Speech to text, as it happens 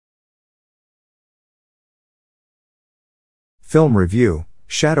Film review: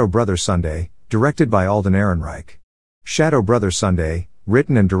 Shadow Brothers Sunday, directed by Alden Ehrenreich. Shadow Brothers Sunday,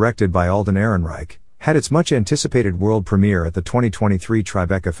 written and directed by Alden Ehrenreich, had its much-anticipated world premiere at the 2023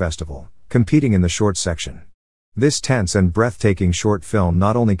 Tribeca Festival, competing in the short section. This tense and breathtaking short film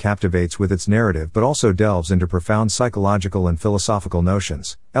not only captivates with its narrative but also delves into profound psychological and philosophical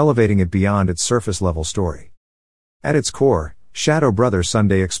notions, elevating it beyond its surface-level story. At its core, Shadow Brothers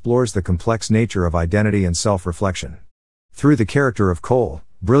Sunday explores the complex nature of identity and self-reflection. Through the character of Cole,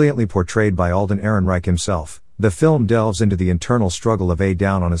 brilliantly portrayed by Alden Ehrenreich himself, the film delves into the internal struggle of a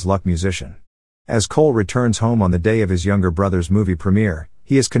down-on-his-luck musician. As Cole returns home on the day of his younger brother's movie premiere,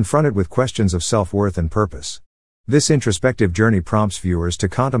 he is confronted with questions of self-worth and purpose. This introspective journey prompts viewers to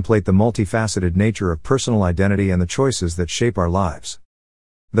contemplate the multifaceted nature of personal identity and the choices that shape our lives.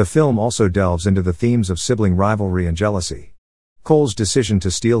 The film also delves into the themes of sibling rivalry and jealousy. Cole's decision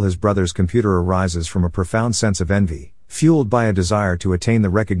to steal his brother's computer arises from a profound sense of envy, fueled by a desire to attain the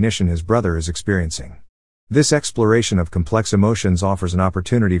recognition his brother is experiencing. This exploration of complex emotions offers an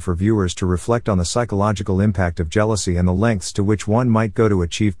opportunity for viewers to reflect on the psychological impact of jealousy and the lengths to which one might go to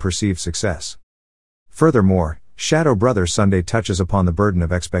achieve perceived success. Furthermore, Shadow Brothers Sunday touches upon the burden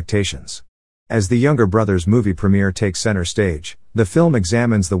of expectations. As the younger brother's movie premiere takes center stage, the film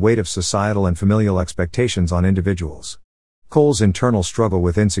examines the weight of societal and familial expectations on individuals. Cole's internal struggle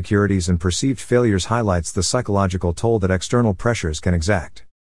with insecurities and perceived failures highlights the psychological toll that external pressures can exact.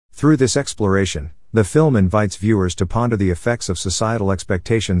 Through this exploration, the film invites viewers to ponder the effects of societal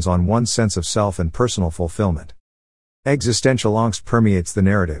expectations on one's sense of self and personal fulfillment. Existential angst permeates the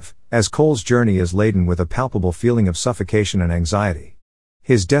narrative, as Cole's journey is laden with a palpable feeling of suffocation and anxiety.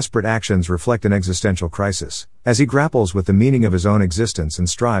 His desperate actions reflect an existential crisis, as he grapples with the meaning of his own existence and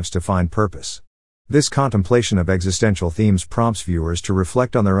strives to find purpose. This contemplation of existential themes prompts viewers to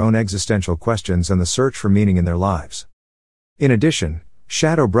reflect on their own existential questions and the search for meaning in their lives. In addition,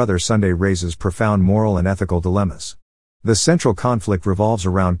 Shadow Brothers Sunday raises profound moral and ethical dilemmas. The central conflict revolves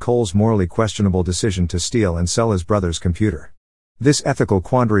around Cole's morally questionable decision to steal and sell his brother's computer. This ethical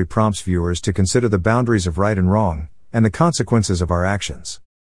quandary prompts viewers to consider the boundaries of right and wrong, and the consequences of our actions.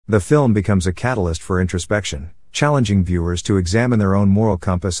 The film becomes a catalyst for introspection, challenging viewers to examine their own moral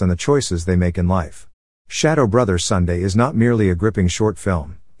compass and the choices they make in life. Shadow Brothers Sunday is not merely a gripping short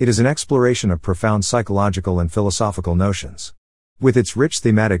film, it is an exploration of profound psychological and philosophical notions. With its rich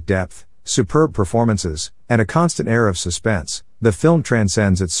thematic depth, superb performances, and a constant air of suspense, the film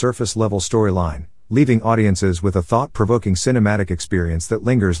transcends its surface-level storyline, leaving audiences with a thought-provoking cinematic experience that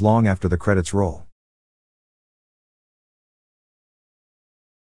lingers long after the credits roll.